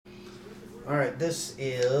All right, this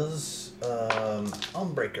is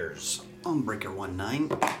UMBreakers. UMBreaker 19.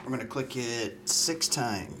 We're going to click it 6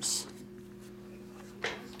 times.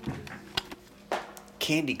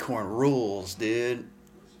 Candy corn rules, dude.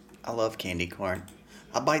 I love candy corn.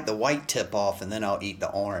 I bite the white tip off and then I'll eat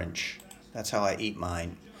the orange. That's how I eat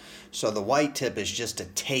mine. So the white tip is just a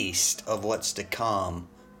taste of what's to come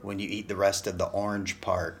when you eat the rest of the orange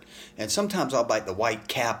part. And sometimes I'll bite the white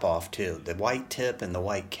cap off too. The white tip and the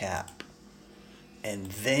white cap.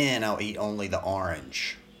 And then I'll eat only the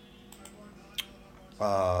orange.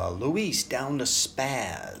 Luis down to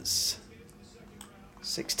Spaz.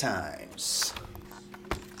 6 times.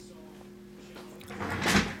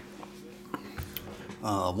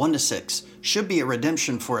 1 to 6. Should be a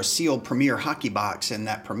redemption for a sealed Premier hockey box, and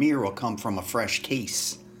that Premier will come from a fresh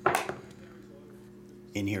case.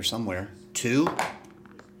 In here somewhere. 2.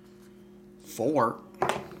 4.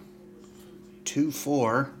 2,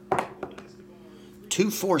 4. 2,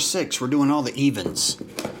 4, 6. We're doing all the evens.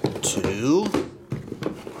 2.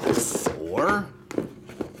 4.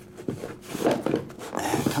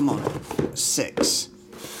 Come on. 6.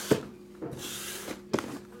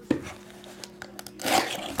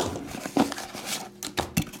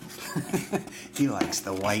 He likes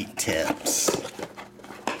the white tips.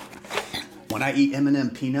 When I eat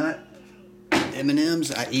M&M peanut,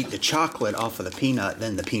 M&Ms, I eat the chocolate off of the peanut,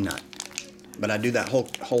 then the peanut. But I do that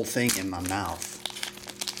whole thing in my mouth.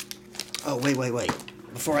 Oh, wait.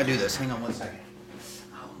 Before I do this, hang on 1 second.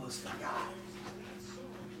 I almost forgot.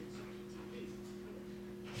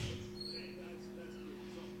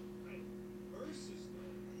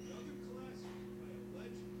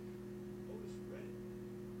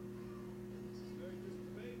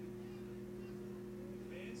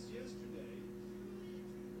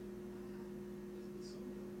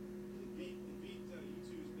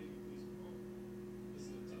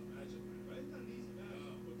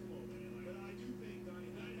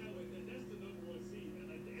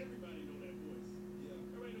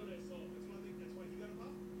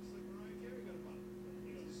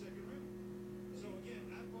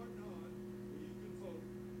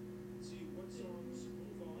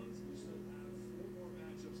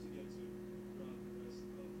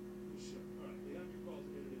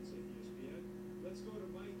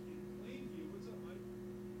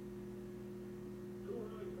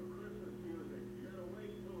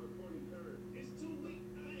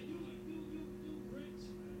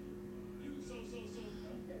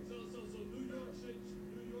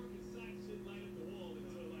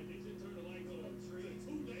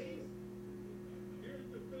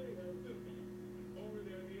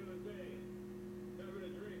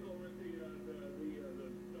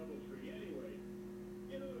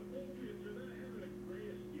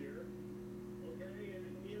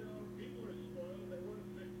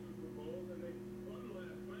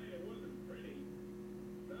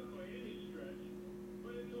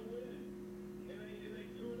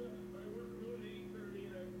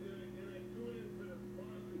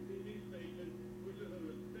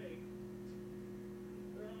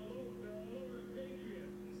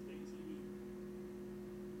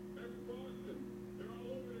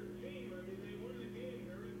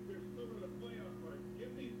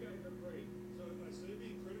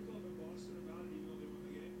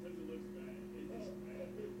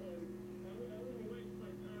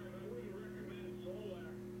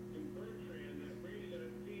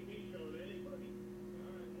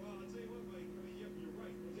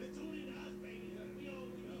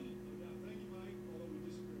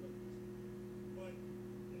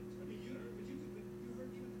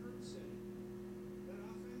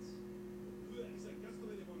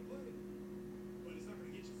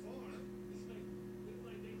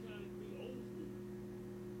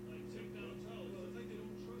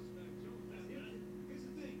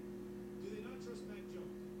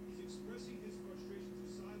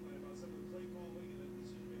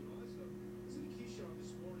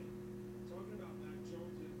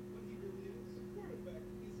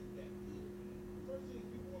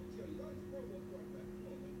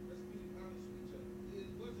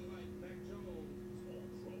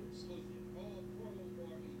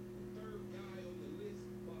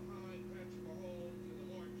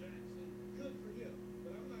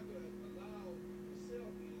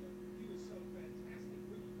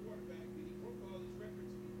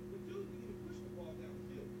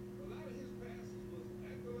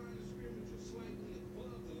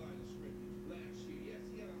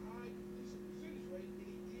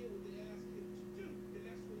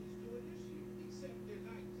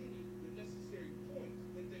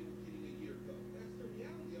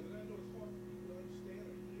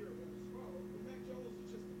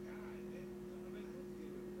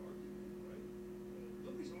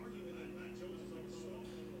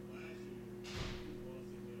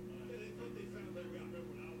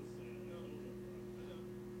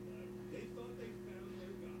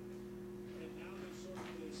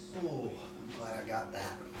 Oh, I'm glad I got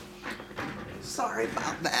that. Sorry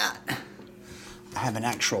about that. I have an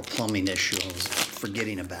actual plumbing issue I was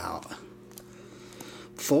forgetting about.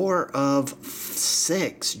 4 of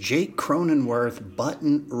 6. Jake Cronenworth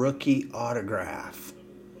button rookie autograph.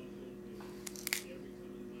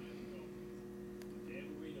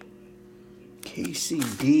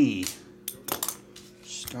 KCD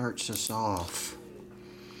starts us off.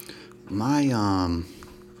 My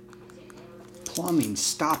plumbing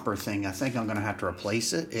stopper thing, I think I'm going to have to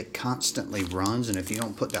replace it. It constantly runs, and if you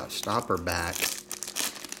don't put that stopper back.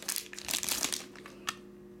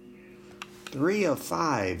 3 of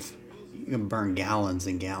 5. You can burn gallons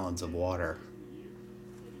and gallons of water.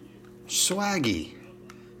 Swaggy.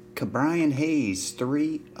 Cabrian Hayes,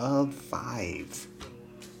 3 of 5.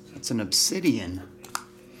 That's an Obsidian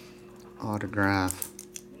autograph.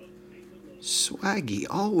 Swaggy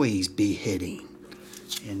always be hitting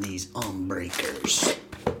in these UMBreakers.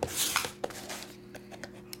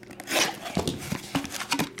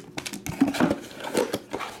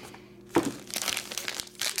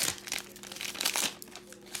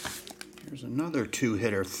 Here's another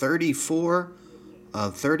 2-hitter. 34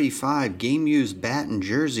 of 35. Game used bat and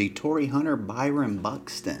jersey. Torrey Hunter, Byron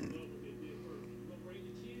Buxton.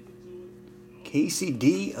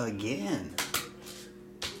 KCD again.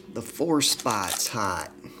 The 4 spot's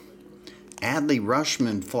hot. Adley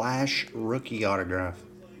Rushman Flash rookie autograph.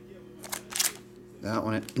 That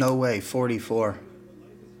one, no way, 44.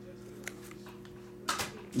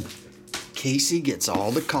 Casey gets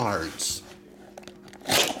all the cards.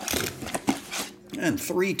 And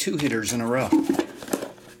 3 2-hitters in a row.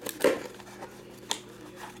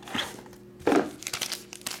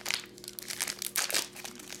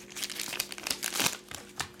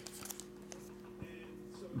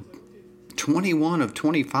 '21 of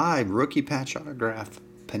 25 rookie patch autograph.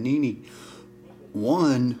 Panini.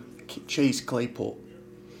 1 Chase Claypool.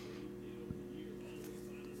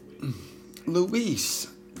 Luis.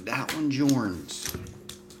 That one Jorns.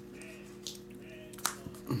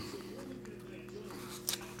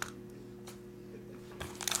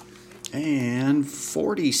 And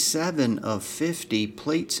 47 of 50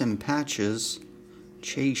 plates and patches.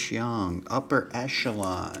 Chase Young. Upper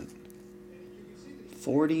echelon.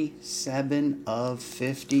 47 of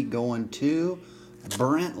 50 going to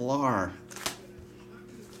Brent Lahr.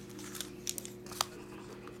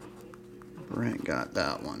 Brent got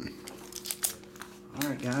that one. All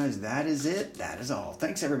right, guys, that is it. That is all.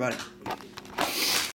 Thanks, everybody.